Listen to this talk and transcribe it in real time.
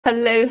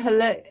Hello,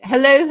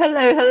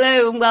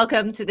 and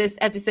welcome to this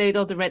episode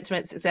of the Rent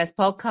Success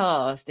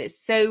podcast. It's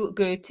so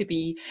good to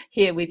be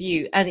here with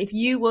you. And if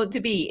you want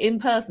to be in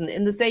person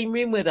in the same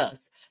room with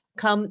us,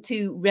 come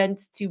to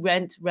Rent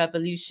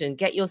Revolution.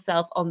 Get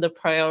yourself on the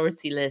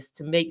priority list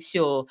to make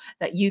sure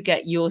that you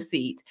get your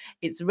seat.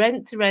 It's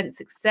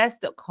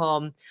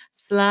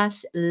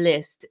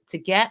renttosuccess.com/list to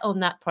get on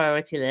that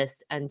priority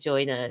list and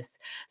join us.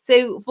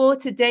 So for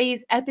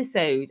today's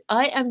episode,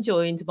 I am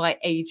joined by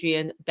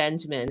Adrian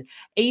Benjamin.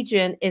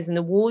 Adrian is an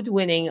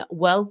award-winning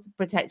wealth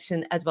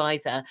protection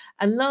advisor,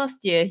 and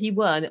last year he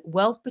won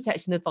Wealth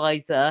Protection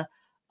Advisor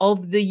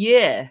of the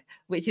Year,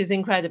 which is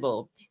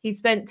incredible. He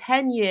spent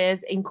 10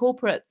 years in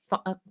corporate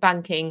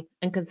banking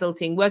and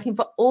consulting, working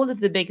for all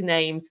of the big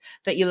names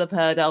that you'll have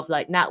heard of,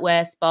 like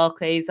Natwest,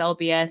 Barclays,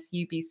 RBS,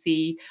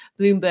 UBC,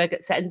 Bloomberg,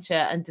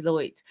 Accenture, and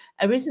Deloitte.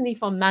 Originally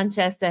from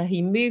Manchester,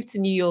 he moved to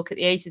New York at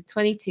the age of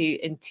 22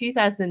 in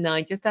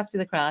 2009, just after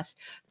the crash,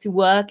 to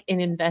work in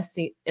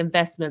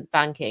investment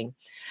banking.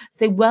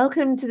 So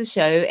welcome to the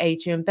show,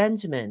 Adrian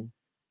Benjamin.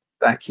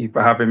 Thank you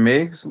for having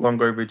me. It's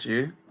long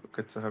overdue.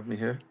 Good to have me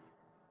here.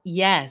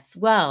 Yes,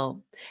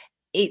 well,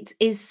 it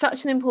is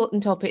such an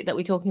important topic that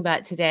we're talking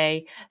about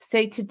today.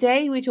 So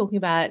today we're talking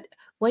about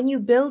when you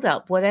build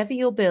up whatever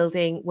you're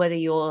building, whether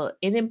you're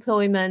in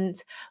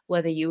employment,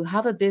 whether you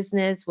have a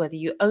business, whether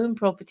you own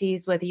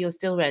properties, whether you're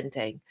still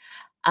renting.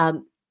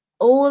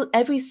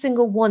 Every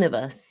single one of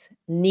us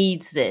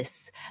needs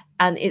this,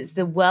 and it's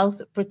the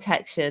wealth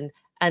protection.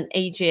 And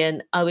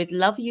Adrian, I would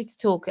love you to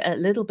talk a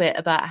little bit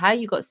about how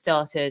you got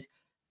started,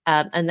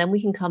 and then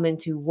we can come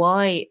into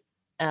why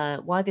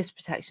this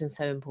protection is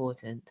so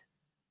important.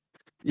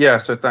 Yeah,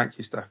 so thank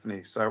you,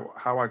 Stephanie. So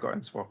how I got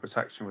into wealth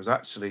protection was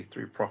actually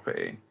through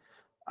property.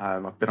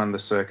 I've been on the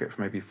circuit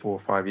for maybe 4 or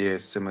 5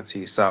 years, similar to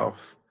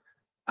yourself.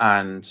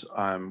 And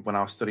when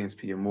I was studying to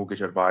be a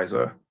mortgage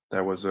advisor,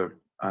 there was a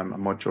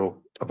module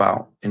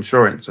about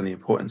insurance and the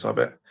importance of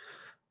it.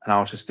 And I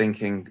was just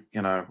thinking,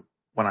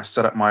 when I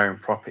set up my own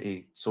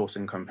property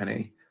sourcing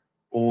company,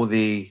 all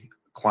the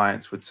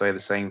clients would say the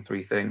same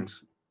three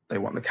things. They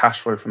want the cash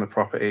flow from the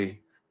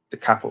property, the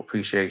capital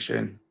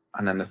appreciation,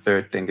 and then the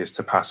third thing is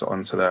to pass it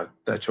on to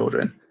their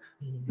children.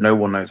 No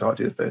one knows how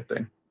to do the third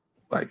thing,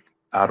 like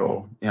at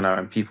all,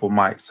 and people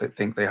might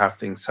think they have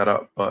things set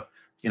up, but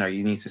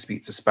you need to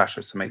speak to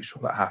specialists to make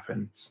sure that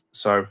happens.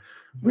 So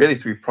really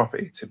through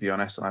property, to be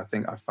honest, and I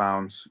think I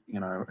found,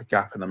 a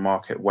gap in the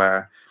market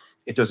where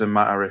it doesn't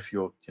matter if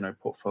your,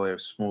 portfolio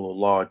is small or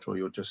large, or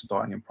you're just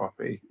starting in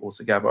property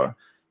altogether,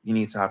 you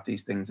need to have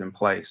these things in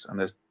place. And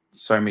there's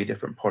so many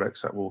different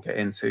products that we'll get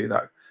into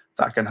that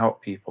can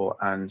help people.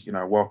 And,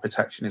 wealth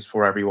protection is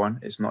for everyone.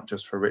 It's not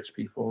just for rich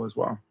people as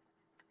well.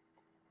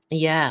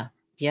 Yeah,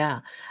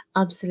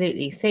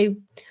 absolutely. So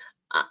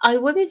I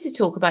wanted to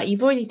talk about,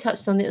 you've already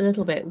touched on it a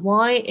little bit.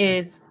 Why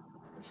is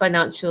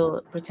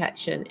financial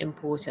protection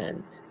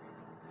important?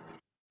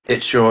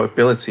 It's your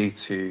ability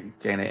to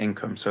gain an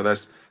income. So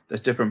there's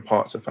different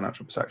parts of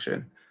financial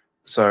protection.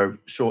 So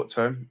short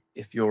term,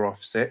 if you're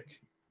off sick,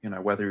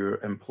 whether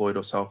you're employed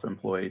or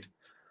self-employed,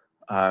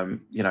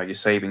 your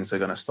savings are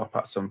going to stop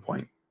at some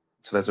point.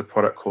 So there's a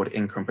product called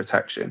income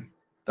protection.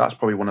 That's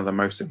probably one of the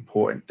most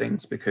important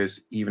things,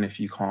 because even if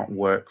you can't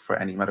work for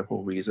any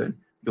medical reason,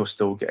 you're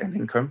still getting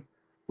income,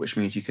 which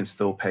means you can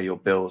still pay your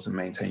bills and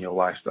maintain your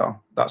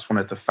lifestyle. That's one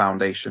of the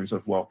foundations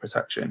of wealth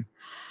protection.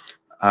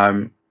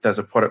 There's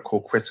a product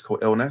called critical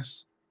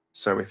illness.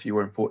 So if you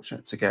were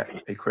unfortunate to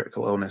get a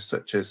critical illness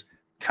such as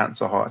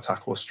cancer, heart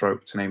attack, or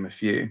stroke, to name a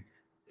few,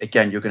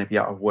 again, you're going to be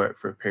out of work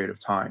for a period of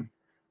time.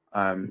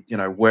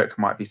 Work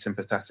might be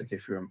sympathetic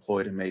if you're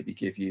employed and maybe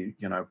give you,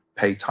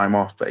 paid time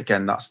off. But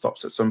again, that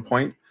stops at some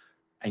point,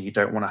 and you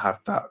don't want to have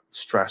that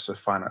stress of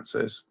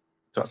finances.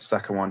 So that's the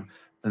second one.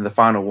 And the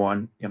final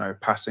one,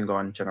 passing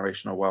on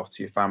generational wealth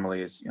to your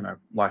family is,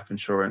 life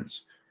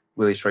insurance,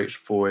 really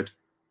straightforward,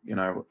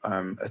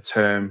 a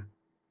term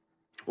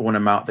or an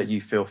amount that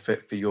you feel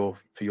fit for your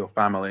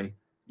family,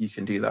 you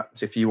can do that.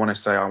 So if you want to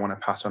say, I want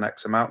to pass on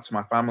X amount to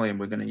my family, and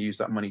we're going to use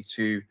that money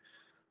to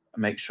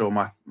make sure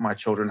my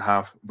children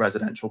have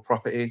residential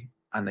property,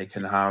 and they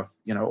can have,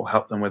 or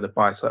help them with a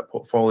buy-to-let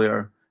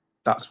portfolio,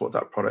 that's what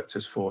that product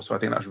is for. So I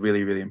think that's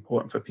really, really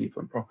important for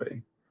people in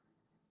property.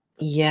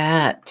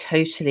 Yeah,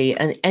 totally.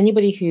 And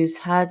anybody who's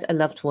had a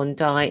loved one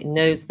die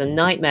knows the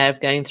nightmare of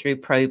going through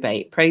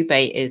probate.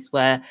 Probate is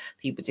where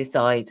people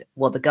decide,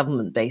 well, the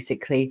government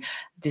basically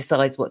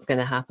decides what's going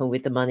to happen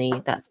with the money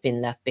that's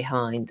been left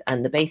behind.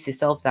 And the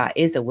basis of that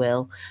is a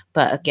will.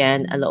 But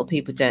again, a lot of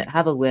people don't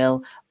have a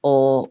will,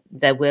 or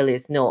their will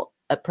is not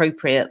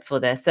appropriate for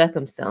their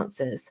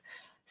circumstances.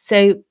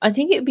 So I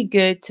think it would be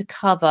good to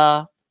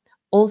cover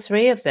all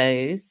three of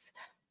those,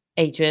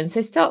 Adrian.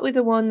 So start with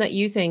the one that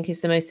you think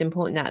is the most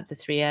important out of the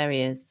three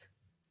areas.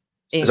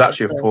 There's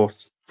actually a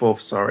fourth,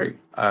 sorry,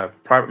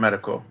 private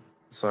medical.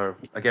 So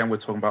again, we're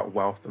talking about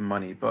wealth and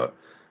money, but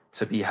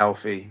to be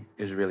healthy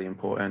is really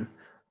important.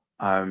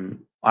 I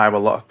have a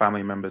lot of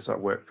family members that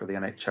work for the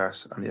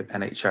NHS, and the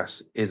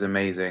NHS is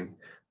amazing,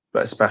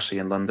 but especially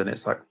in London,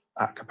 it's like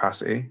at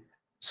capacity.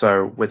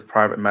 So with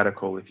private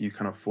medical, if you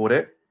can afford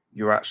it,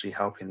 you're actually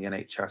helping the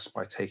NHS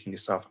by taking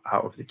yourself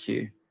out of the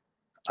queue.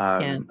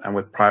 Yeah. And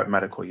with private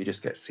medical, you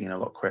just get seen a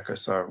lot quicker.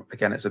 So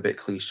again, it's a bit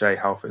cliche,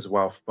 health is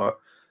wealth. But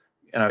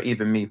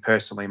even me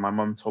personally, my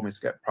mum told me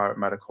to get private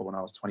medical when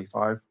I was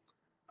 25.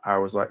 I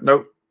was like,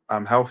 nope,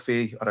 I'm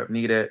healthy. I don't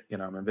need it.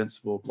 I'm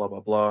invincible, blah,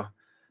 blah, blah.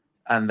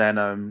 And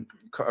then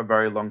cut a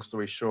very long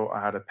story short,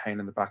 I had a pain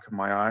in the back of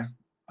my eye,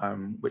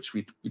 which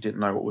we didn't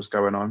know what was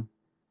going on.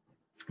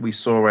 We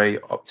saw a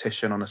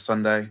optician on a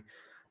Sunday.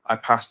 I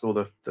passed all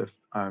the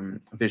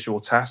visual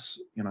tests,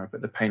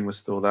 but the pain was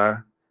still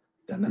there.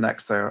 Then the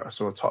next day, I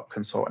saw a top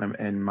consultant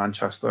in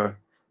Manchester.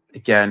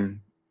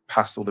 Again,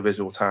 passed all the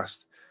visual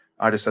tests.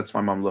 I just said to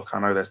my mum, look, I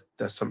know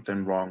there's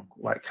something wrong.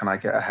 Like, can I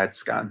get a head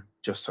scan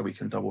just so we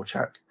can double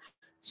check?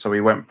 So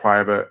we went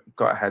private,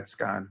 got a head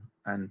scan,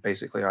 and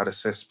basically I had a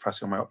cyst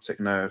pressing on my optic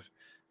nerve.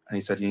 And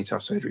he said, you need to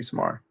have surgery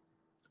tomorrow.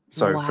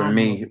 So for Wow.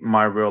 me,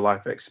 my real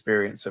life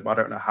experience of, I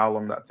don't know how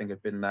long that thing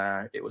had been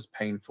there. It was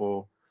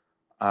painful.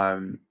 I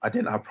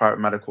didn't have private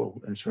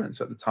medical insurance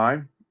at the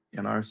time,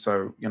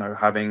 so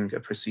having a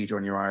procedure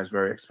on your eye is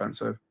very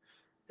expensive.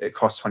 It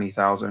costs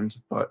 20,000,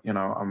 but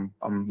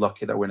I'm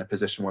lucky that we're in a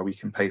position where we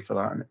can pay for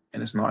that, and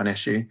it's not an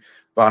issue.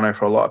 But I know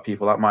for a lot of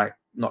people that might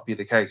not be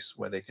the case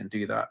where they can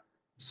do that.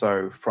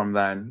 So from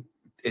then,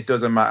 it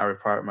doesn't matter if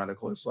private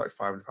medical is like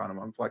 £500 a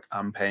month, like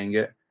I'm paying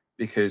it,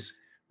 because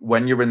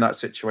when you're in that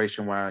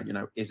situation where,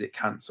 is it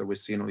cancer? We're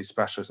seeing all these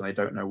specialists and they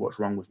don't know what's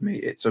wrong with me.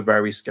 It's a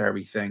very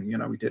scary thing.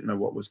 We didn't know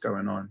what was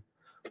going on.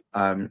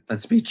 And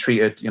to be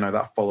treated,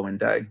 that following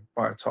day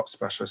by a top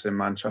specialist in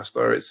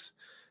Manchester, it's,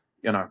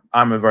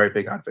 I'm a very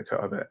big advocate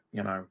of it.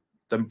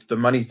 The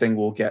money thing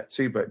we'll get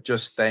to, but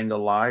just staying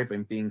alive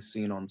and being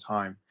seen on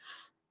time.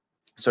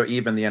 So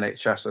even the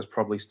NHS, there's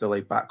probably still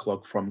a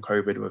backlog from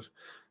COVID with,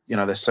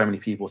 there's so many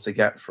people to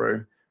get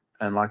through.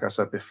 And like I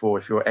said before,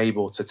 if you're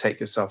able to take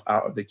yourself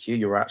out of the queue,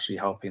 you're actually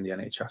helping the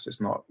NHS. It's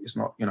not,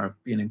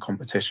 being in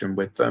competition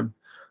with them.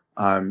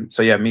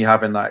 So yeah, me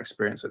having that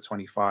experience at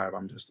 25,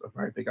 I'm just a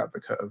very big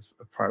advocate of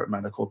private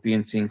medical,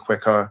 being seen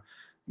quicker.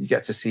 You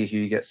get to see who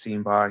you get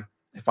seen by.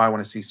 If I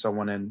want to see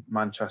someone in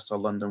Manchester,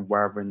 London,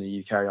 wherever in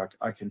the UK,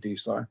 I can do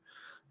so.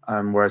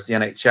 Whereas the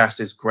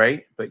NHS is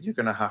great, but you're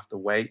going to have to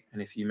wait.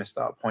 And if you miss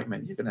that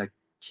appointment, you're going to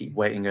keep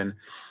waiting. And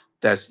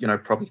there's,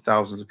 probably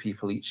thousands of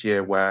people each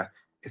year where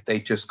if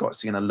they just got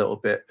seen a little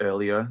bit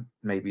earlier,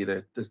 maybe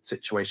the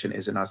situation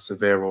isn't as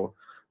severe, or,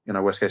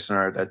 worst case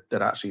scenario,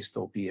 they'd actually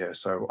still be here.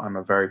 So I'm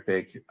a very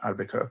big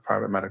advocate of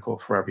private medical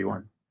for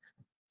everyone.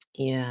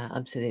 Yeah,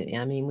 absolutely.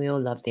 I mean, we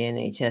all love the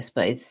NHS,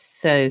 but it's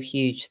so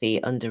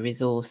hugely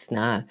under-resourced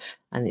now,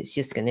 and it's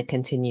just going to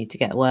continue to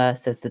get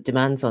worse as the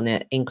demands on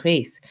it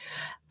increase.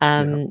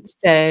 Yeah.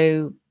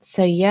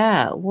 So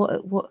yeah,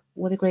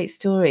 what a great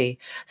story.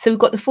 So we've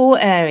got the 4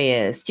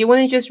 areas. Do you want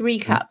to just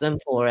recap them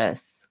for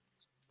us?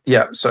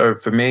 Yeah. So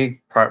for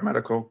me, private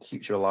medical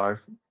keeps you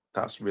alive.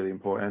 That's really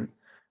important.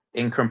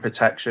 Income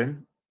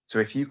protection. So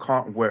if you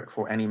can't work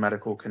for any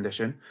medical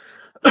condition,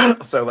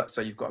 so let's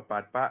say you've got a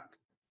bad back,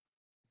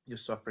 you're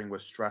suffering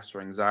with stress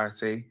or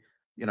anxiety,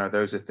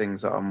 those are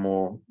things that are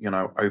more,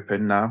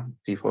 open now.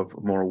 People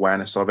have more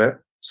awareness of it.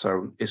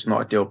 So it's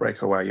not a deal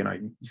breaker where,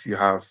 if you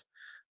have,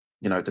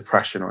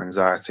 depression or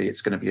anxiety,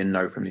 it's going to be a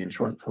no from the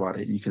insurance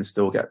provider. You can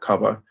still get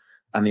cover.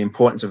 And the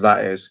importance of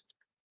that is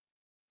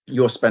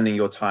you're spending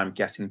your time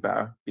getting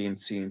better, being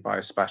seen by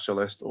a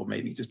specialist, or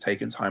maybe just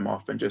taking time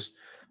off and just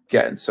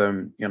getting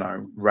some,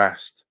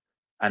 rest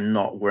and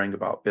not worrying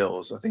about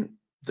bills. I think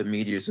the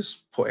media is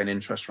just putting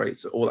interest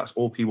rates, that's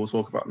all people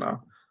talk about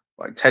now.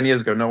 Like 10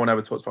 years ago, no one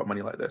ever talks about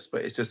money like this,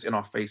 but it's just in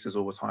our faces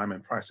all the time,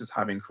 and prices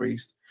have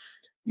increased.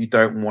 You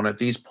don't want to,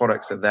 these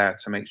products are there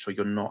to make sure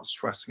you're not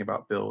stressing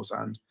about bills.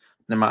 And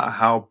no matter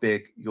how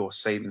big your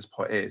savings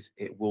pot is,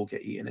 it will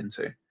get eaten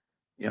into.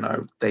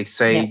 They Yeah.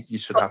 say you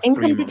should Got have 3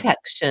 income months.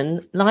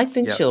 protection, life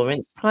Yeah.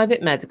 insurance,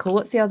 private medical.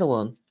 What's the other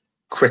one?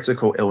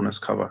 Critical illness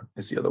cover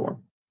is the other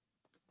one.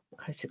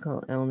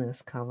 Critical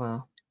illness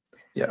cover.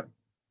 Yeah.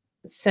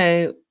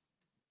 So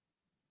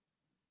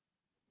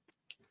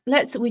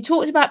we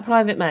talked about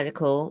private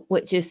medical,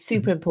 which is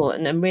super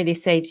important and really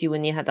saved you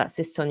when you had that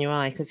cyst on your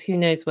eye, because who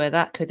knows where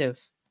that could have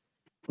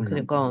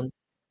gone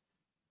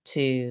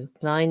to.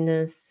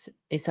 Blindness.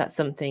 Is that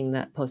something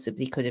that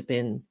possibly could have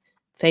been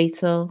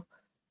fatal?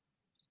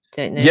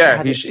 Don't know if you Yeah,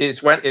 had it.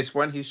 it's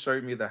when he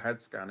showed me the head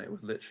scan, it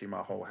was literally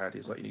my whole head.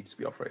 He's like, you need to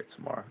be operated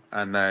tomorrow.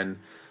 And then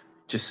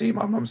just see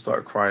my mum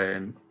start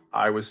crying.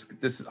 I was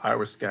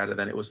scared, and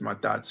then it was my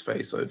dad's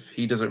face of,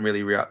 he doesn't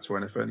really react to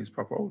anything, he's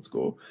proper old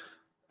school.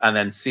 And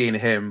then seeing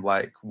him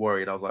like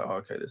worried, I was like, oh,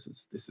 okay, this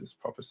is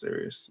proper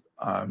serious.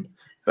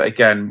 But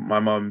again, my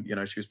mum,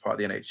 she was part of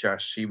the NHS.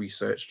 She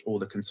researched all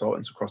the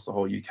consultants across the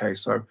whole UK.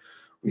 So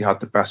we had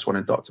the best one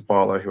in Dr.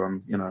 Barlow, who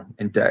I'm,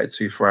 indebted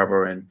to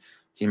forever. And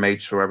he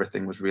made sure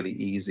everything was really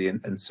easy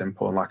and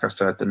simple. And like I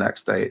said, the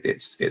next day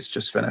it's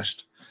just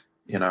finished,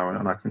 and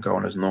I can go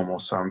on as normal.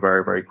 So I'm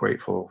very, very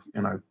grateful,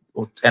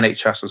 or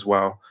NHS as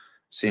well.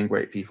 seeing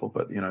great people,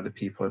 but the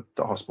people at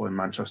the hospital in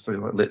Manchester,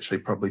 like,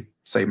 literally probably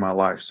saved my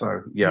life.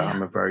 So yeah,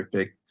 I'm a very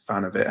big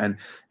fan of it. And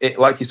it,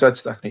 like you said,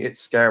 Stephanie, it's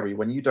scary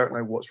when you don't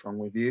know what's wrong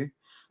with you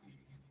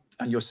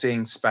and you're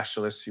seeing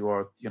specialists who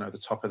are, the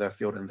top of their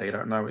field, and they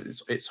don't know.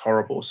 It's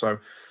horrible. So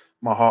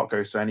my heart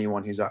goes to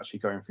anyone who's actually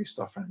going through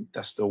stuff and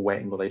they're still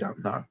waiting or they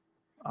don't know.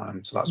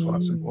 So that's why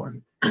it's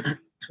important.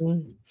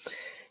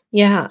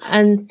 Yeah.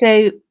 And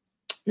so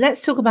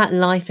let's talk about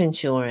life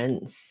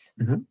insurance,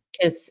 Mhm.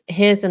 because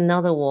here's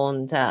another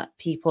one that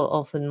people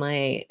often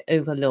may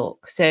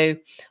overlook. So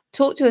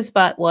talk to us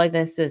about why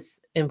this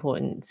is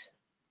important.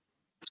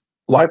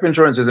 Life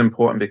insurance is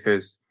important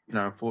because,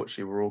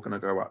 unfortunately, we're all going to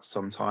go at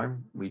some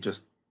time. We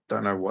just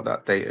don't know what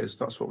that date is.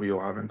 That's what we all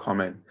have in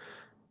common.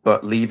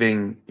 But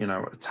leaving,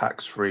 a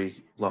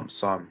tax-free lump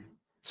sum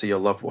to your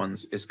loved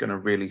ones is going to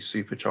really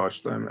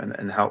supercharge them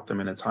and help them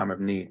in a time of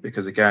need.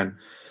 Because again,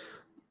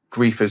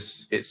 grief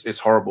it's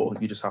horrible.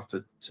 You just have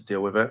to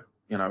deal with it.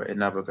 It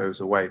never goes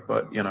away.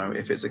 But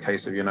if it's a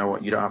case of, you know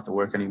what, you don't have to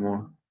work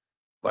anymore,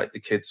 like the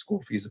kids'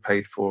 school fees are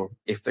paid for,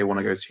 if they want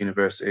to go to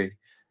university,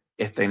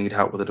 if they need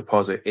help with a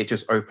deposit, it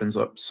just opens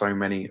up so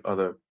many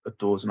other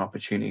doors and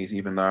opportunities,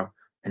 even though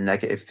a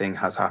negative thing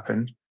has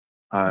happened.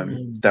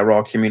 There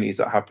are communities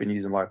that have been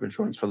using life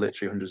insurance for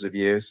literally hundreds of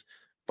years,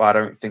 but I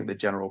don't think the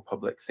general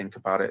public think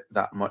about it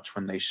that much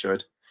when they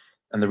should.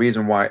 And the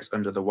reason why it's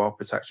under the wealth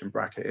protection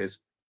bracket is,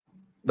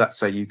 let's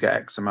say you get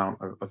X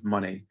amount of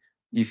money,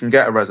 you can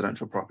get a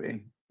residential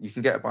property, you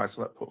can get a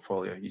buy-to-let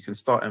portfolio, you can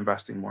start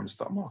investing more in the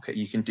stock market,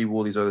 you can do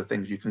all these other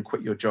things, you can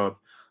quit your job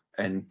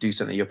and do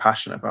something you're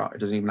passionate about. It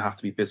doesn't even have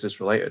to be business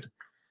related.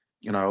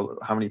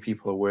 How many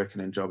people are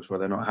working in jobs where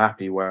they're not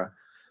happy,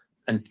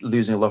 and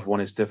losing a loved one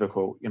is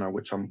difficult,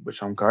 which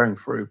I'm going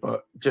through.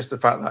 But just the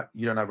fact that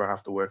you don't ever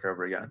have to work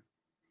ever again,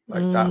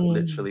 like that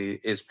literally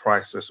is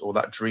priceless. Or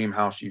that dream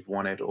house you've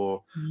wanted,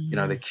 or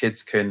the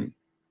kids can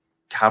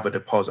have a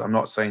deposit. I'm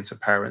not saying to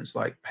parents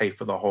like pay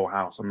for the whole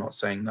house. I'm not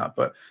saying that.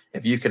 But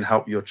if you can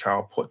help your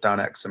child put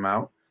down X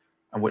amount,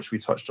 and which we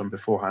touched on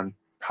beforehand,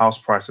 house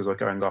prices are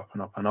going up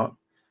and up and up.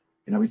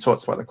 We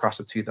talked about the crash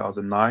of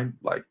 2009.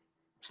 Like,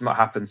 it's not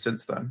happened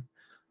since then.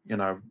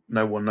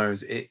 No one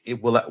knows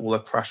will a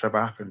crash ever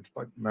happen?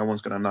 Like, no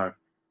one's going to know.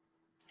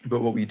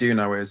 But what we do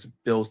know is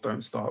bills don't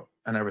stop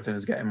and everything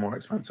is getting more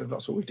expensive.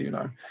 That's what we do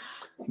know.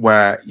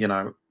 Where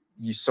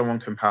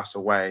someone can pass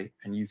away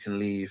and you can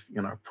leave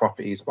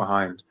properties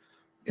behind.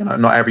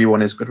 Not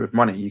everyone is good with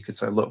money. You could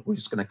say, look, we're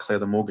just going to clear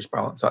the mortgage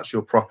balance. That's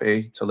your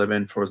property to live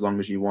in for as long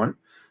as you want.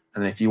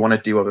 And then if you want to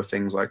do other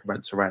things like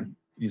rent to rent,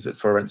 use it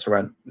for rent to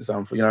rent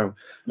example,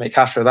 make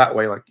cash flow that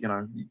way. Like,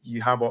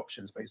 you have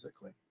options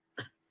basically.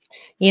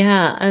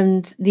 Yeah.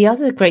 And the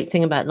other great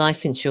thing about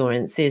life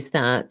insurance is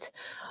that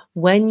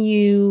when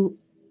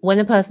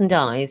a person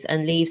dies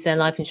and leaves their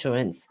life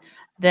insurance,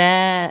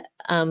 their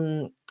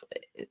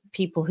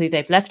people who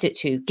they've left it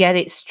to get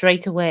it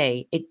straight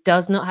away. It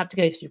does not have to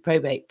go through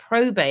probate.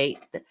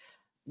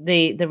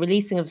 The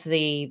releasing of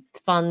the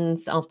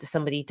funds after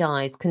somebody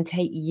dies can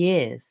take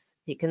years.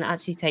 It can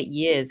actually take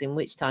years, in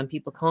which time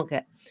people can't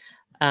get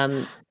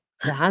their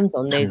hands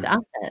on those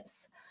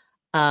assets.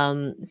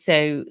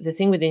 So the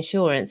thing with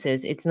insurance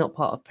is it's not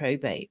part of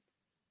probate.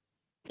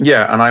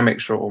 Yeah, and I make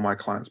sure all my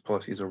clients'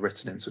 policies are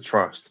written into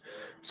trust.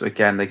 So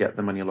again, they get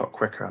the money a lot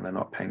quicker and they're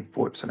not paying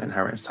 40%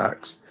 inheritance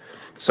tax.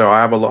 So I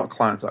have a lot of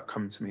clients that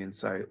come to me and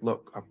say,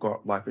 look, I've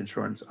got life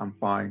insurance, I'm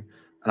fine.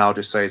 And I'll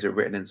just say, is it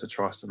written into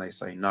trust? And they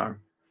say no.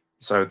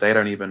 So they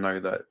don't even know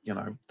that,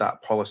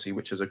 that policy,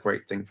 which is a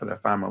great thing for their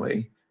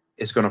family,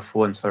 is going to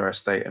fall into their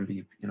estate and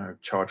be,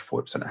 charged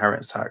 40%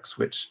 inheritance tax,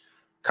 which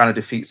kind of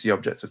defeats the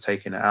object of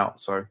taking it out.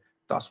 So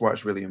that's why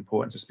it's really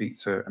important to speak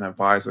to an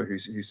advisor who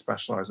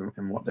specializes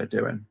in what they're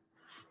doing.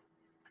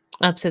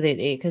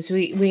 Absolutely, because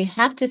we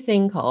have to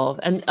think of,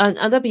 and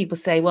other people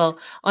say, well,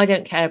 I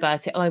don't care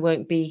about it, I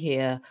won't be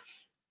here.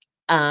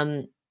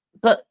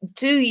 But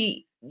do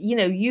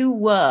you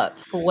work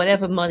for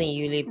whatever money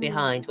you leave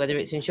behind, whether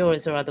it's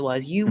insurance or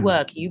otherwise, you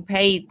work, you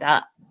paid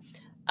that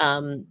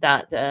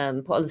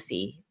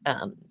policy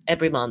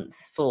every month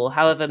for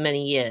however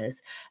many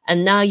years,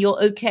 and now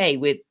you're okay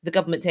with the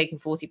government taking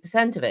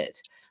 40% of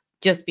it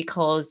just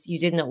because you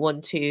did not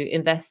want to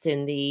invest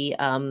in the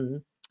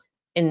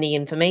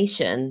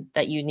information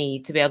that you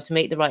need to be able to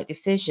make the right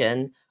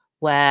decision,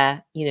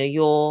 where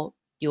your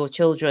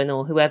children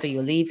or whoever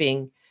you're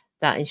leaving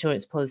that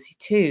insurance policy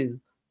to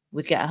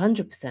would get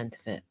 100%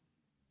 of it.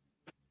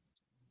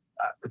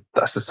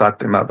 That's the sad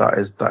thing, that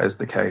is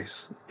the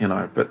case,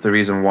 but the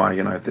reason why,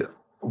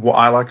 what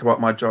I like about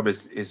my job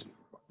is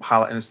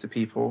highlighting this to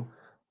people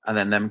and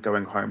then them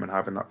going home and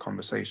having that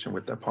conversation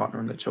with their partner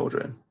and their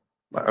children.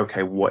 Like,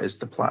 okay, what is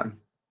the plan?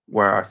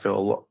 Where I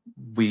feel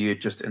we are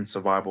just in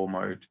survival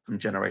mode from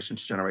generation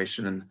to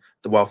generation, and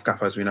the wealth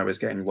gap, as we know, is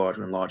getting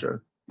larger and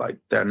larger. Like,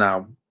 there are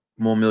now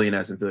more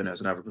millionaires and billionaires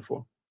than ever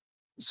before.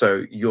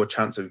 So your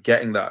chance of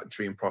getting that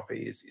dream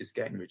property is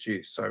getting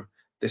reduced. So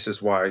this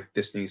is why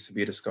this needs to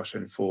be a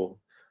discussion for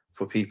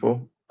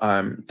people.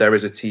 There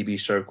is a TV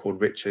show called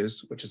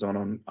Riches, which is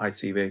on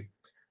ITV,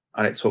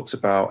 and it talks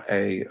about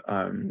a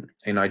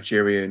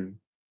Nigerian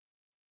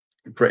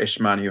British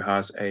man who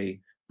has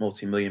a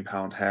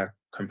multi-million-pound hair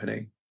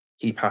company.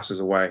 He passes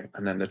away,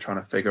 and then they're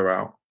trying to figure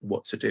out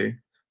what to do.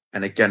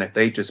 And again, if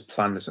they just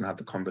plan this and have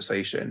the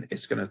conversation,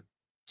 it's going to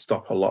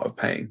stop a lot of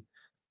pain.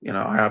 You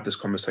know, I have this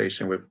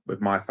conversation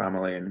with my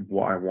family and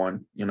what I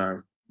want. You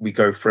know, we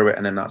go through it,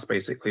 and then that's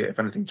basically it. If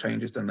anything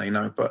changes, then they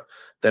know. But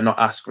they're not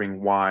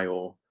asking why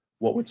or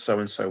what would so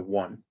and so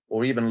want,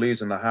 or even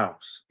losing the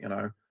house. You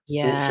know,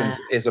 Yeah. auctions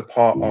is a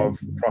part of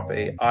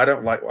property. I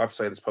don't like. I've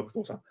said this publicly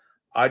all the time.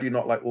 I do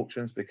not like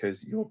auctions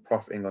because you're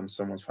profiting on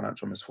someone's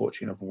financial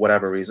misfortune of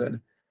whatever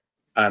reason.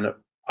 And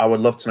I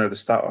would love to know the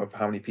stat of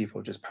how many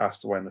people just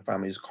passed away and the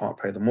family just can't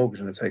pay the mortgage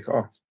and they take it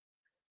off.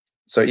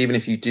 So even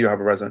if you do have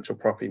a residential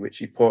property,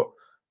 which you put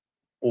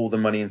all the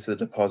money into the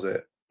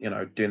deposit, you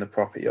know, doing the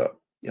property up,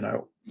 you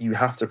know, you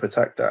have to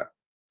protect that.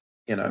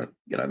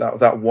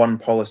 That one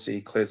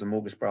policy clears the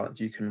mortgage balance.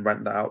 You can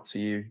rent that out to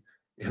you,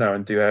 you know,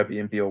 and do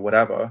Airbnb or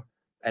whatever.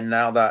 And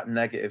now that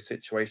negative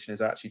situation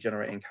is actually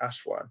generating cash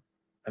flow.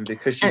 And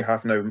because you And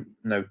have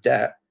no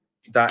debt,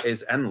 that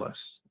is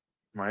endless,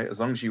 right? As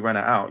long as you rent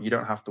it out, you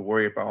don't have to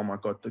worry about, oh my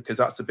God, because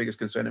that's the biggest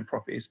concern in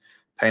properties,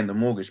 paying the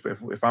mortgage. But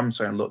if I'm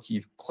saying, look,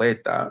 you've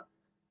cleared that,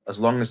 as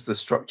long as the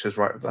structure's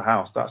right with the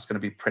house, that's going to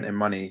be printing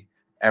money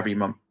every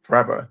month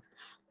forever.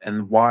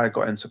 And why I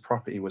got into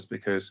property was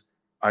because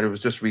I was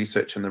just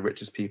researching the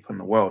richest people in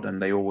the world,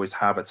 and they always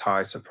have a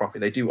tie to property.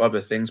 They do other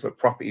things, but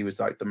property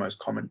was like the most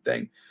common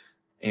thing.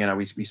 You know,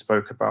 we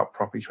spoke about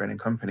property trading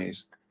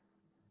companies.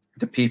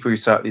 The people who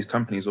set up these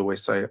companies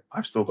always say,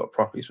 I've still got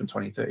properties from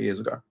 20, 30 years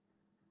ago.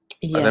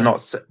 But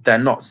yes. they're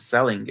not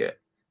selling it.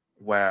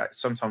 Where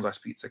sometimes I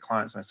speak to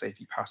clients and I say,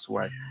 if you pass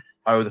away,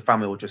 oh, the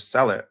family will just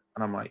sell it.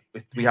 And I'm like,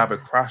 if we have a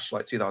crash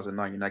like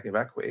 2009, negative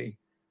equity,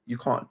 you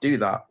can't do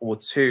that. Or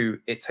two,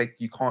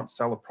 you can't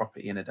sell a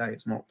property in a day.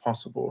 It's not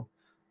possible.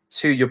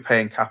 Two, you're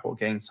paying capital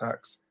gains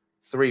tax.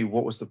 Three,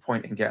 what was the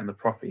point in getting the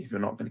property if you're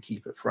not going to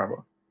keep it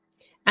forever?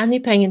 And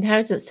you're paying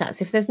inheritance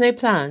tax. If there's no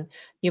plan,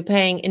 you're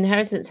paying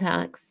inheritance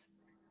tax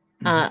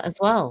as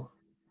well.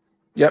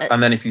 Yep.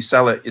 And then if you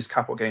sell it, it's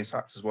capital gains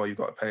tax as well. You've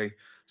got to pay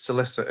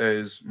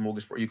solicitors,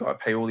 mortgage, you've got to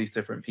pay all these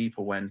different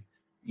people when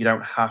you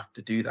don't have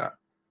to do that.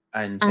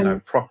 And, you know,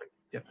 And property.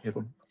 Yeah.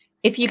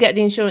 if you get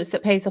the insurance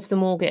that pays off the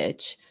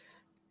mortgage,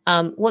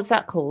 what's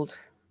that called?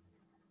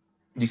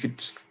 You could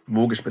just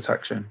mortgage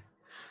protection.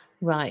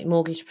 Right,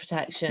 mortgage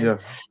protection. Yeah.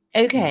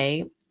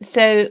 Okay,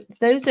 so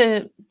those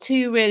are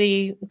two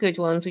really good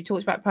ones. We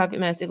talked about private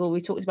medical,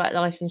 we talked about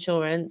life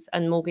insurance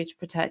and mortgage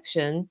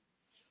protection.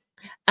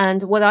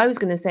 And what I was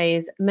going to say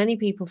is many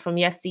people from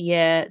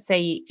yesteryear,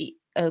 say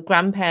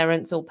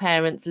grandparents or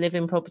parents, live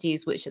in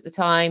properties which at the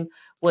time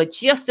were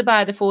just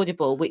about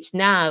affordable, which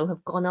now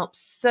have gone up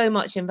so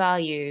much in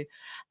value.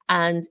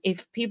 And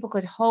if people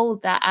could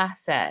hold that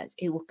asset,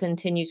 it will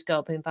continue to go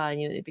up in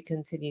value. It will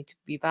continue to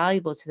be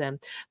valuable to them.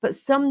 But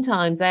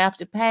sometimes they have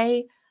to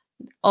pay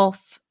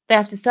off, they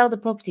have to sell the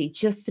property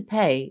just to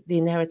pay the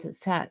inheritance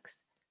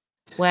tax.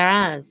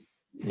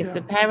 Whereas if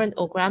the parent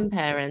or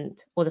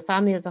grandparent or the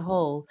family as a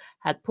whole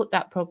had put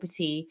that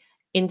property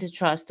into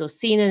trust or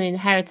seen an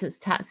inheritance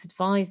tax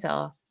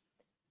advisor,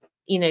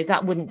 you know,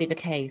 that wouldn't be the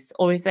case.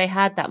 Or if they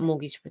had that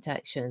mortgage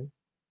protection.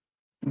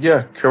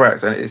 Yeah,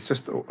 correct. And it's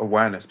just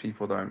awareness.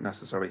 People don't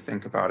necessarily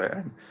think about it.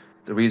 And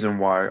the reason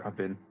why I've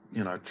been,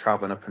 you know,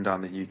 traveling up and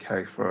down the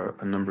UK for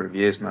a number of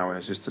years now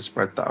is just to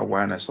spread that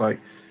awareness. Like,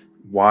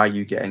 why are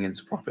you getting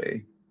into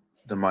property?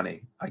 The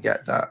money. I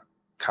get that.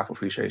 Capital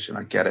appreciation.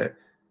 I get it.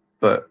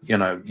 But, you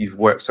know, you've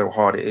worked so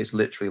hard. It is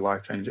literally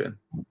life changing.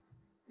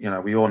 You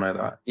know, we all know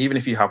that. Even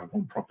if you have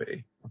one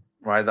property,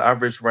 right? The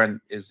average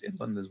rent is in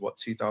London is what,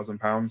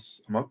 £2,000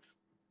 a month?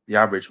 The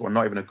average one,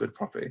 not even a good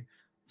property.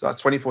 So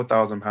that's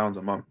 £24,000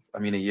 a month. I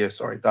mean, a year,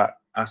 sorry, that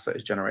asset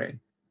is generating.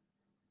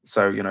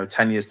 So, you know,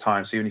 10 years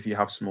time. So even if you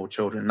have small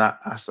children, that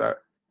asset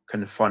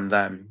can fund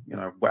them, you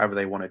know, whatever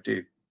they want to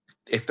do.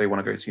 If they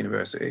want to go to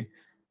university,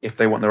 if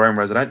they want their own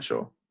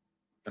residential,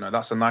 you know,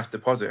 that's a nice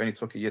deposit. It only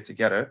took a year to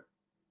get it,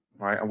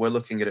 right? And we're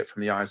looking at it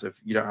from the eyes of,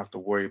 you don't have to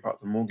worry about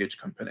the mortgage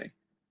company.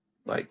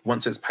 Like,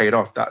 once it's paid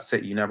off, that's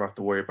it. You never have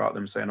to worry about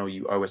them saying, oh,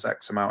 you owe us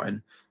X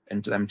amount,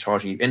 and them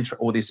charging you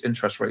all these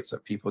interest rates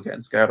that people are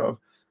getting scared of.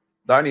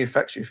 That only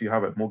affects you if you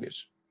have a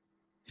mortgage.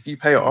 If you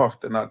pay it off,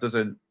 then that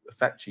doesn't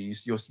affect you.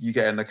 You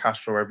get in the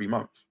cash flow every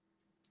month.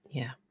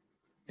 Yeah.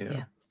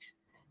 Yeah.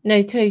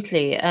 No,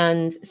 totally.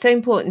 And so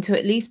important to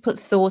at least put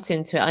thought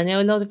into it. I know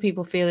a lot of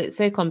people feel it's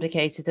so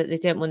complicated that they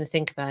don't want to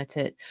think about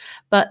it.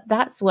 But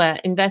that's where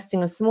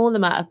investing a small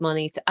amount of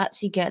money to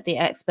actually get the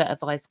expert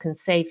advice can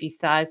save you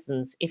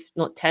thousands, if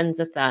not tens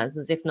of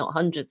thousands, if not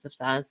hundreds of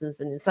thousands.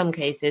 And in some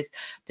cases,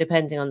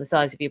 depending on the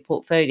size of your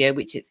portfolio,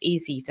 which it's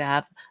easy to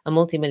have a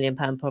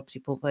multi-million-pound property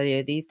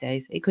portfolio these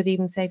days, it could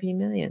even save you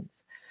millions.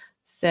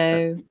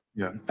 So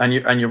yeah, and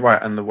you're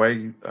right. And the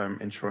way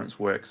insurance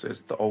works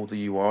is the older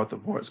you are, the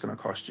more it's going to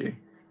cost you,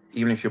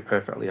 even if you're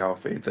perfectly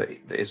healthy. That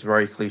it's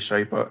very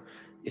cliche, but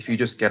if you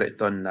just get it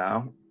done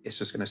now, it's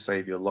just going to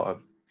save you a lot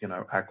of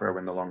aggro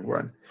in the long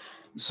run.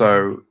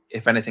 So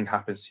if anything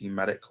happens to you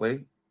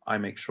medically, I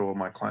make sure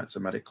my clients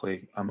are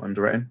medically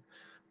underwritten.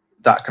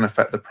 That can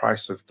affect the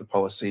price of the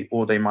policy,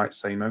 or they might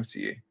say no to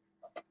you.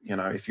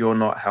 If you're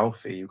not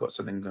healthy, you've got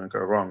something going to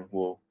go wrong,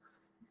 well,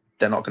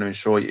 they're not going to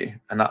insure you.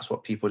 And that's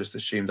what people just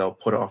assume. They'll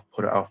put it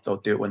off. They'll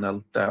do it when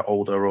they're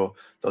older, or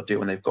they'll do it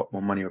when they've got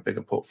more money or a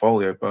bigger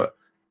portfolio. But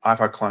I've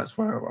had clients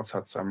where I've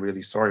had to say, I'm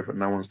really sorry, but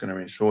no one's going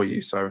to insure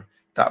you. So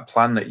that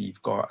plan that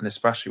you've got, and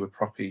especially with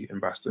property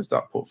investors,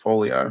 that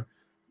portfolio,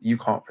 you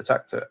can't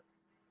protect it.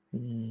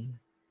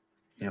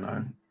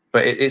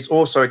 But it's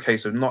also a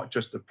case of not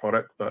just the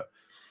product, but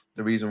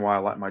the reason why I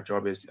like my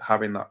job is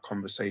having that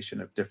conversation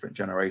of different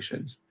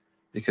generations,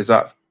 because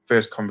that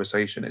first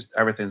conversation is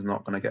everything's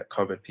not going to get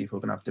covered. People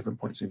are going to have different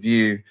points of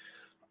view.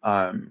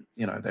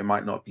 They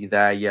might not be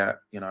there yet.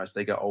 As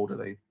they get older,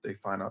 they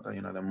find out that,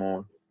 they're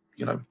more,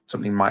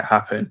 something might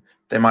happen.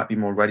 They might be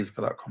more ready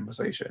for that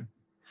conversation.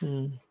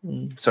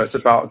 So it's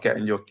about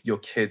getting your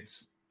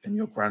kids and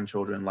your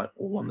grandchildren like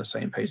all on the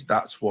same page.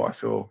 That's what I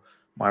feel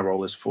my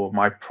role is for.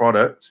 My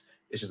product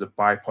is just a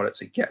byproduct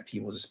to get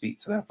people to speak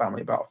to their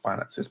family about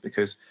finances,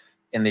 because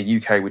in the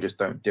UK, we just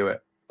don't do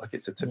it. Like,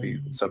 it's a taboo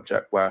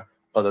subject, where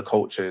other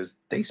cultures,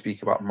 they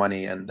speak about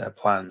money and their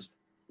plans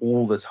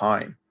all the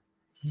time.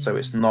 So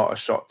it's not a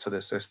shock to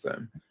the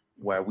system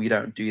where we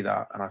don't do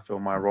that. And I feel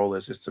my role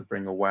is just to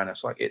bring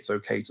awareness. Like, it's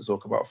okay to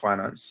talk about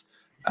finance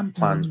and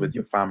plans with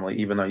your family,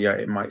 even though,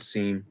 it might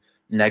seem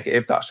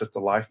negative. That's just the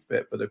life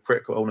bit. But the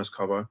critical illness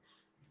cover,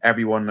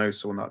 everyone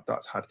knows someone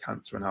that's had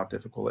cancer and how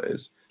difficult it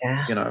is.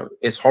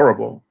 It's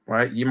horrible,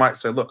 right? You might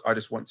say, look, I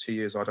just want 2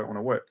 years, I don't want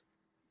to work.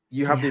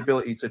 You have the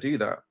ability to do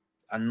that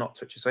and not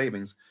touch your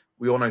savings.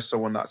 We all know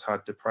someone that's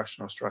had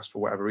depression or stress for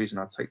whatever reason,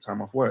 I'd take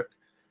time off work.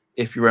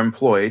 If you're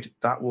employed,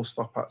 that will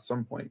stop at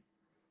some point.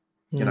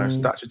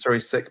 Statutory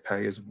sick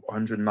pay is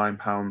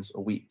 £109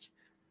 a week,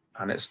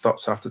 and it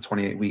stops after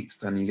 28 weeks,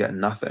 then you get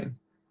nothing.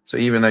 So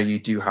even though you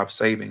do have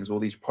savings, all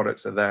these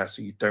products are there,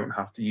 so you don't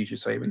have to use your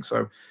savings.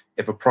 So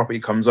if a property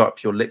comes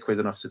up, you're liquid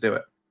enough to do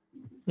it.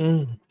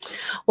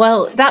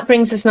 Well, that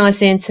brings us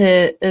nicely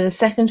into the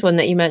second one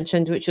that you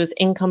mentioned, which was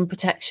income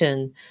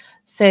protection.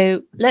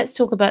 So let's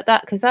talk about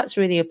that, because that's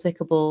really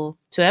applicable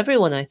to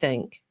everyone, I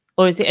think.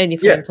 Or is it only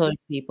for employed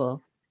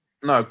people?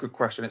 No, good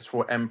question. It's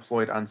for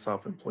employed and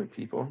self-employed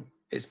people.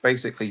 It's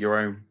basically your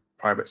own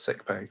private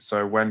sick pay.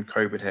 So when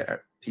COVID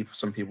hit,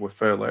 some people were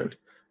furloughed.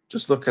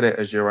 Just look at it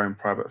as your own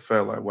private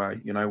furlough, where,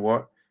 you know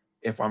what,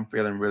 if I'm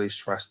feeling really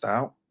stressed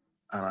out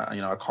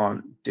and I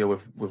can't deal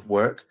with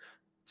work,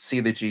 see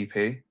the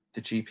GP.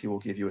 The GP will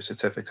give you a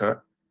certificate,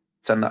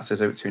 send that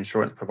certificate to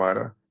insurance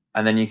provider,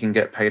 and then you can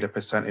get paid a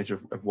percentage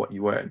of what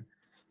you earn.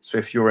 So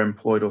if you're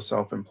employed or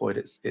self-employed,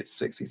 it's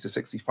 60 to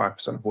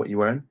 65% of what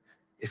you earn.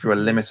 If you're a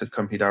limited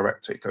company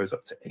director, it goes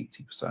up to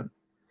 80%.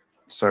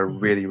 So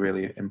really,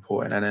 really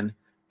important. And then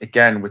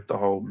again, with the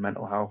whole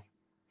mental health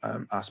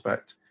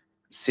aspect,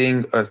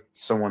 seeing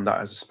someone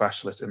that is a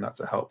specialist in that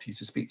to help you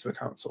to speak to a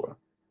counselor.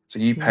 So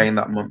you paying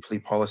that monthly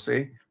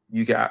policy,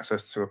 you get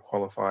access to a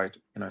qualified,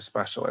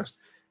 specialist.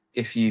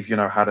 If you've,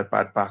 had a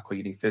bad back or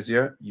you need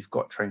physio, you've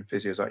got trained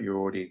physios that you're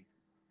already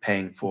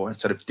paying for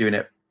instead of doing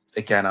it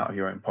again out of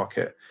your own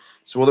pocket.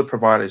 So all the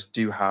providers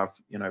do have,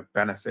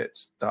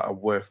 benefits that are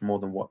worth more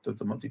than what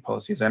the monthly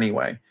policy is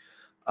anyway.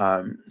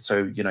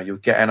 So, you're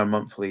getting a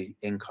monthly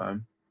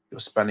income, you're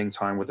spending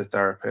time with a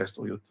therapist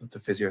or the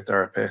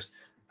physiotherapist,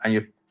 and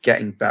you're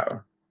getting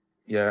better.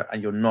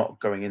 And you're not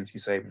going into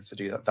your savings to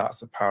do that. That's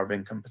the power of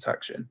income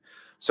protection.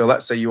 So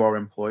let's say you are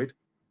employed.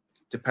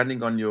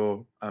 Depending on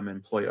your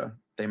employer,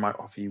 they might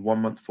offer you 1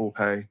 month full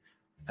pay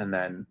and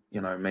then,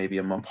 maybe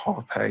a month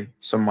half pay.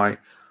 Some might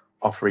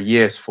offer a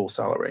year's full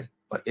salary.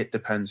 Like, it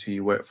depends who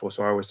you work for.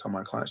 So I always tell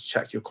my clients,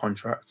 check your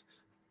contract.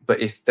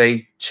 But if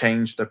they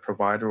change the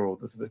provider or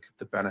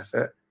the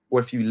benefit, or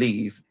if you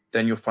leave,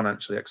 then you're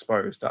financially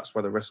exposed. That's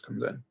where the risk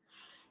comes in.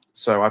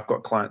 So I've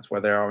got clients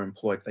where they are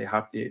employed. They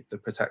have the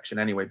protection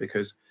anyway,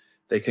 because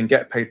they can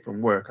get paid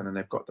from work and then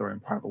they've got their own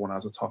private one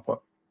as a top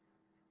up.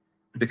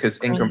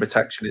 Because income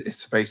protection is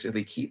to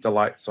basically keep the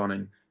lights on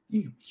and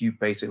you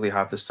basically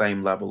have the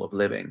same level of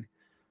living.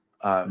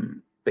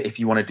 But if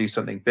you want to do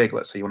something big,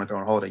 let's say you want to go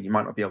on holiday, you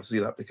might not be able to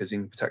do that because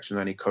income protection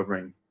is only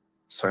covering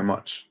so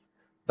much.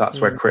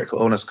 That's where critical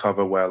illness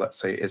cover, where let's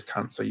say it is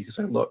cancer, you can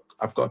say, look,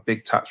 I've got a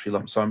big tax-free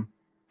lump sum.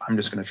 I'm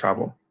just going to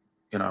travel.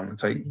 I'm going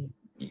to take,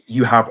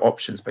 you have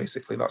options,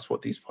 basically. That's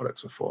what these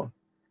products are for.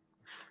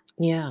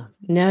 Yeah,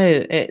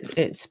 no,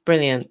 it's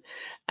brilliant.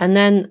 And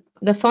then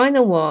the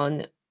final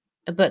one,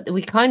 but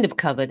we kind of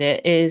covered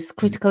it, is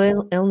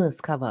critical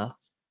illness cover.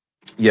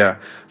 Yeah.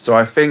 So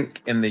I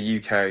think in the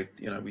UK,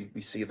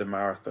 we see the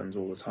marathons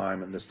all the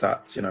time and the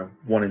stats,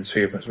 1 in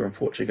 2 of us are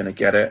unfortunately going to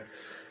get it.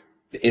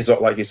 It's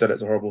not, like you said,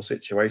 it's a horrible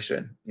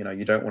situation. You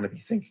don't want to be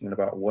thinking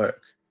about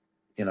work.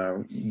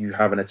 You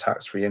having a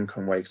tax-free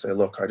income where you say,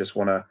 look, I just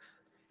want to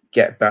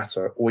get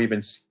better, or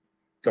even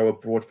go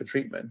abroad for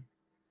treatment.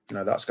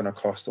 That's going to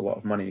cost a lot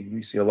of money.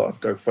 We see a lot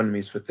of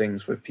GoFundMes for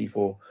things with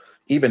people,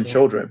 even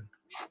children.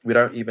 we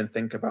don't even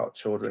think about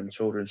children.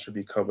 Children should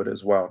be covered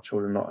as well.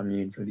 Children are not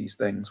immune from these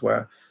things.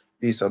 Where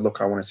you said,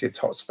 look, I want to see a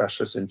top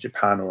specialist in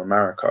Japan or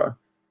America,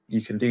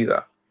 you can do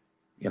that.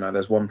 You know,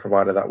 there's one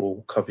provider that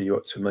will cover you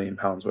up to £1 million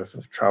worth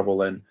of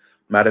travel and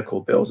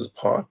medical bills as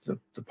part of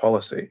the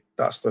policy.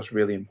 That's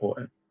really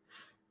important.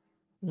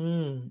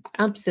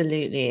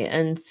 Absolutely.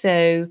 And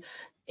so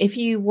if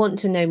you want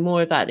to know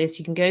more about this,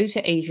 you can go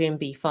to Adrian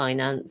B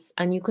Finance,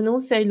 and you can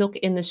also look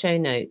in the show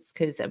notes,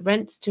 because at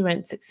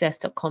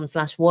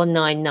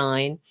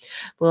rent2rentsuccess.com/199,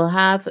 we'll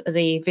have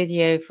the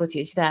video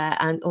footage there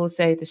and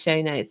also the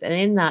show notes. And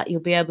in that, you'll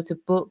be able to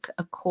book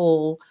a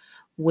call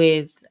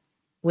with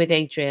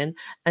Adrian,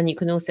 and you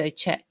can also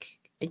check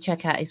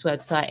out his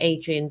website,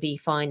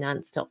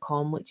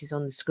 adrianbfinance.com, which is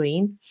on the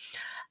screen.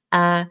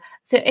 So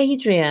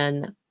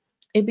Adrian,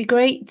 it'd be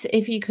great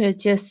if you could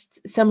just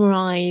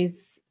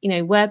summarize,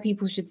 where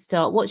people should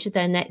start. What should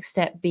their next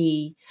step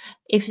be?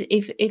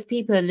 If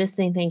people are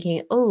listening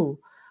thinking, oh,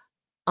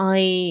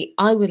 I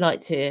would like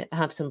to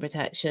have some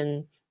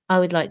protection. I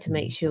would like to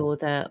make sure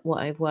that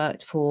what I've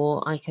worked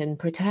for, I can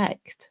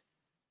protect.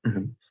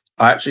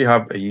 I actually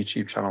have a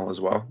YouTube channel as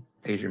well,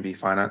 Adrian B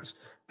Finance,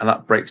 and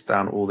that breaks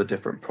down all the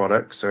different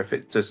products. So if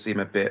it does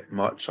seem a bit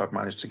much, I've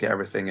managed to get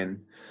everything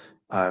in.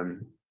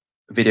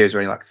 Videos are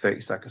only like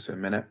 30 seconds to a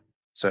minute.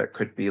 So it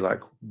could be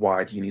like,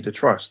 why do you need a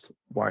trust?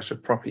 Why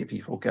should property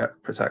people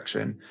get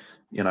protection?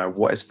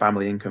 What is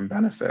family income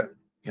benefit?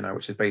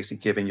 Which is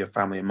basically giving your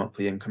family a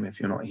monthly income if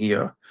you're not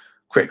here.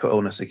 Critical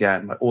illness,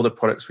 again, like all the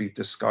products we've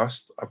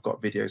discussed, I've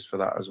got videos for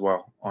that as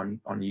well on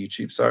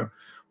YouTube. So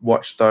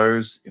watch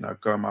those,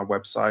 go on my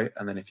website.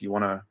 And then if you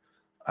want a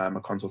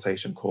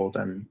consultation call,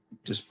 then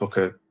just book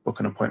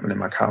an appointment in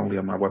my calendar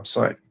on my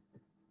website.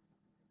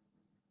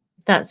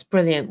 That's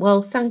brilliant.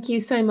 Well, thank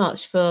you so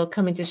much for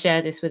coming to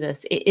share this with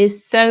us. It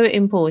is so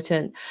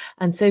important,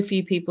 and so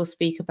few people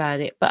speak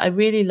about it. But I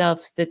really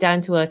love the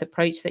down-to-earth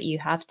approach that you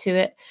have to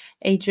it,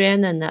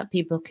 Adrian, and that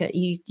people can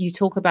you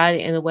talk about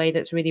it in a way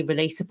that's really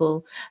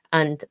relatable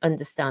and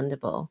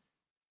understandable.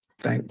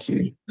 Thank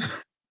you.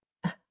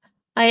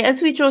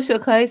 As we draw to a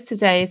close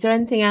today, is there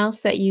anything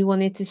else that you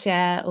wanted to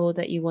share or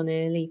that you want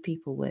to leave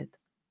people with?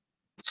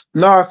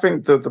 No, I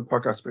think the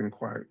podcast has been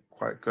quite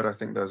good. I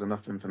think there's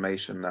enough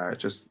information there.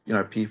 Just,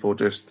 people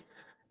just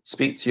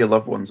speak to your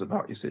loved ones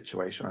about your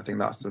situation. I think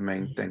that's the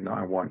main thing that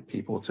I want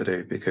people to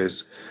do,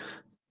 because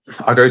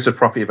I go to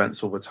property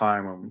events all the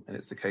time, and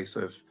it's the case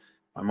of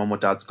my mum or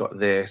dad's got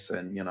this,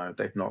 and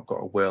they've not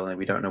got a will, and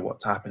we don't know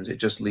what happens. It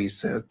just leads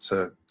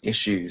to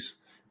issues.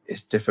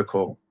 It's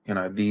difficult.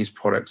 These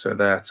products are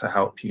there to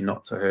help you,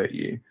 not to hurt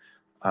you.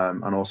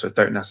 And also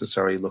don't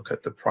necessarily look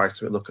at the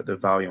price, but look at the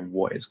value and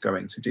what it's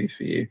going to do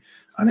for you.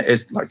 And it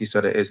is, like you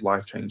said, it is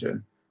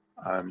life-changing.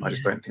 I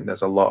just don't think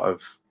there's a lot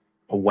of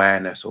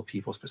awareness, or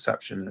people's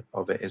perception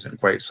of it isn't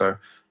great. So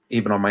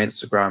even on my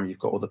Instagram, you've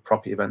got all the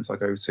property events I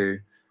go to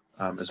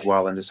as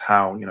well, and just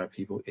how,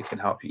 people, it can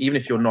help you. Even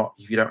if you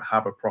don't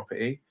have a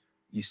property,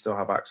 you still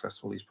have access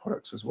to all these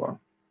products as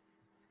well.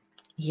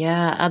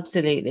 Yeah,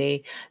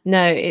 absolutely.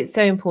 No, it's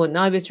so important.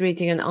 I was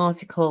reading an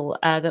article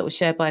that was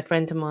shared by a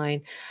friend of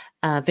mine,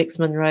 Vix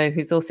Monroe,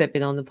 who's also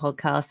been on the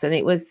podcast, and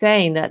it was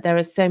saying that there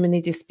are so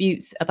many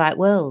disputes about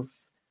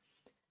wills.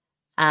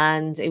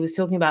 And it was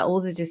talking about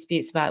all the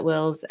disputes about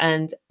wills,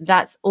 and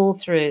that's all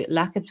through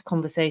lack of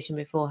conversation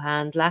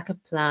beforehand, lack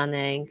of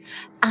planning,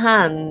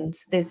 and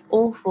this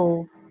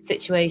awful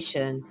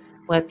situation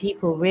where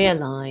people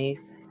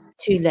realize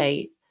too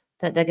late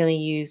that they're going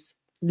to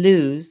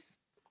lose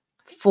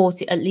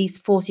at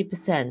least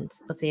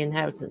 40% of the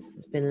inheritance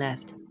that's been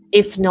left,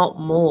 if not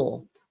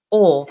more,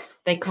 or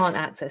they can't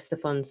access the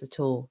funds at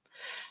all.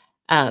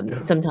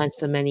 Sometimes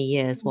for many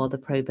years while the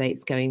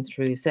probate's going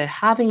through. So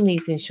having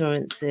these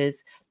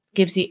insurances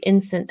gives you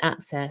instant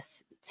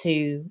access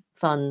to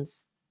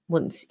funds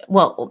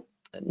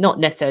not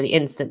necessarily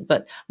instant,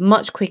 but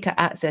much quicker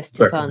access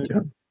to funds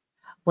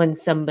when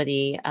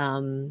somebody,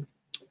 when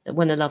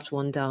a loved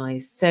one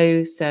dies.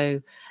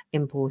 So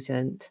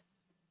important.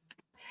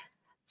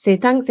 So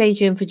thanks,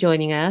 Adrian, for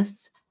joining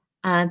us.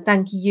 And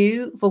thank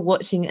you for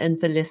watching and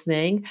for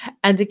listening.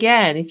 And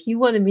again, if you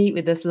want to meet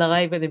with us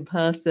live and in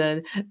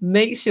person,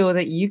 make sure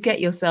that you get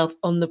yourself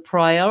on the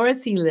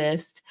priority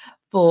list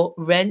for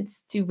Rent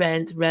to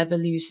Rent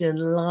Revolution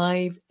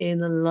live in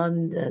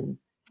London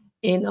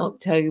in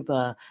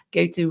October.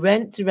 Go to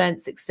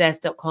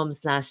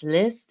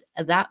rent2rentsuccess.com/list.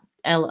 That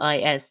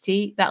LIST.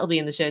 That'll be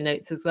in the show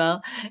notes as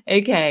well.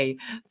 Okay,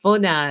 for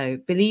now,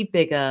 believe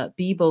bigger,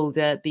 be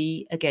bolder,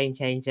 be a game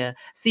changer.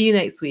 See you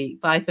next week.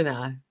 Bye for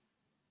now.